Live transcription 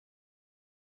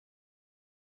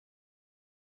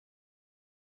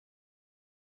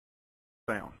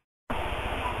sound.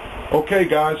 Okay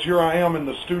guys, here I am in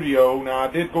the studio. Now I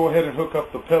did go ahead and hook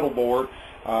up the pedal board,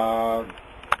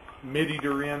 MIDI'd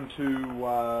her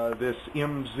into this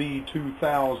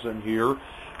MZ2000 here,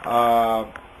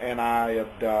 and I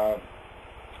had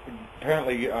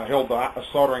apparently held the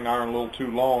soldering iron a little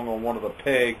too long on one of the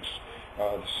pegs,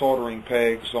 the soldering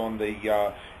pegs on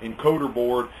the encoder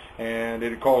board, and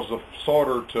it caused the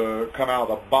solder to come out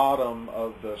of the bottom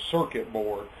of the circuit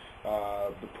board,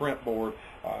 the print board.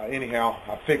 Anyhow,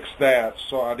 I fixed that,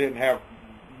 so I didn't have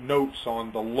notes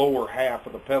on the lower half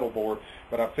of the pedal board,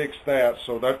 but I fixed that,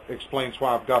 so that explains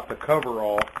why I've got the cover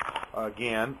off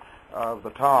again of the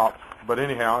top. But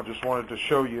anyhow, I just wanted to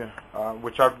show you,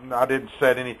 which I didn't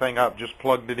set anything up, just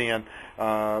plugged it in,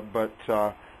 but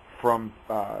from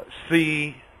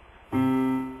C,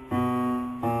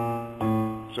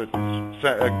 so it's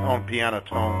set on piano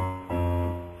tone.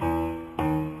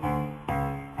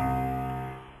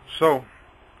 So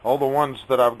all the ones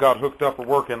that I've got hooked up are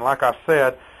working. Like I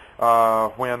said,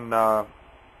 when I'm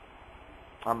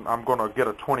going to get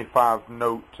a 25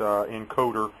 note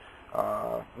encoder,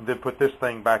 and then put this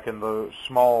thing back in the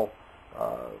small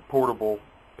portable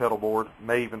pedal board.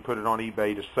 May even put it on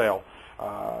eBay to sell.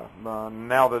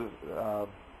 Now the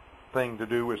thing to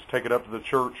do is take it up to the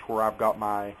church where I've got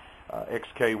my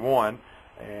XK1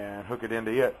 and hook it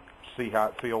into it, see how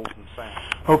it feels and sounds.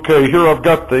 Okay, here I've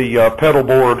got the pedal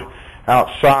board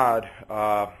outside.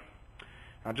 I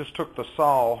just took the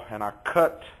saw and I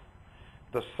cut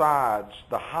the sides,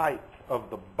 the height of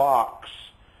the box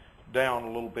down a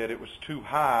little bit. It was too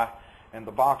high, and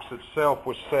the box itself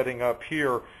was setting up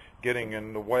here, getting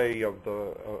in the way of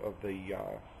the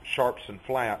sharps and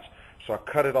flats. So I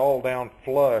cut it all down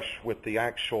flush with the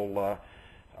actual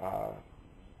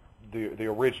the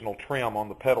original trim on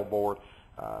the pedal board.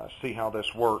 See how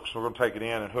this works. So we're going to take it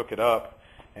in and hook it up,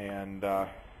 and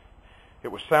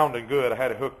it was sounding good. I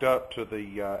had it hooked up to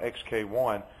the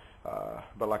XK1,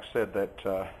 but like I said, that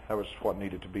was what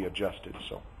needed to be adjusted.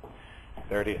 So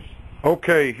there it is.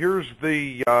 Okay, here's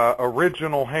the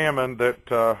original Hammond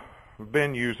that we've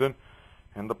been using,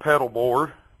 and the pedal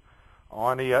board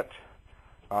on it.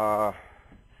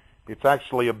 It's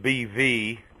actually a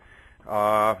BV.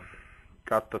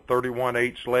 Got the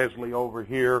 31H Leslie over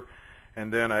here,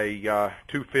 and then a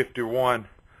 251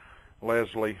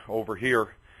 Leslie over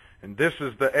here. And this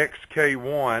is the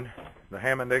XK1, the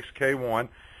Hammond XK1,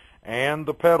 and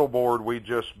the pedal board we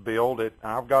just built.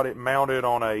 I've got it mounted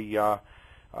on a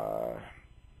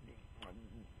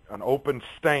an open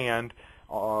stand,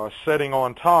 setting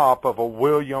on top of a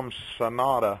Williams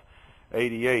Sonata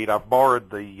 88. I've borrowed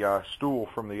the stool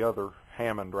from the other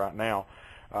Hammond right now.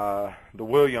 The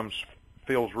Williams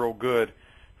feels real good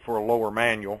for a lower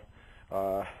manual.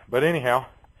 But anyhow,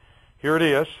 here it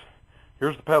is.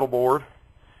 Here's the pedal board,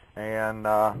 and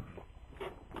I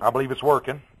believe it's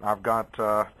working. I've got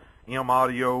M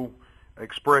Audio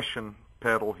expression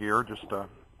pedal here, just a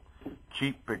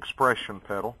cheap expression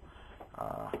pedal,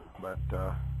 but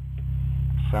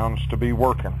sounds to be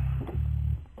working.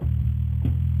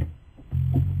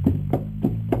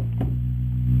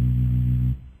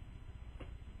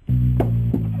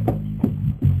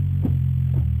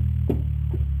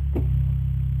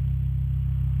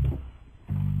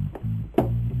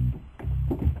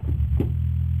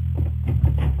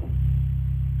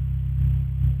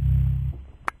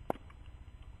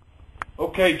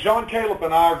 Okay, John Caleb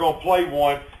and I are going to play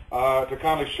one to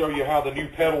kind of show you how the new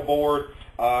pedal board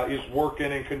is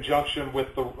working in conjunction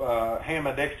with the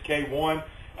Hammond XK1.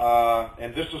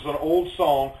 And this is an old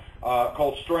song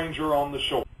called Stranger on the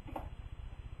Shore.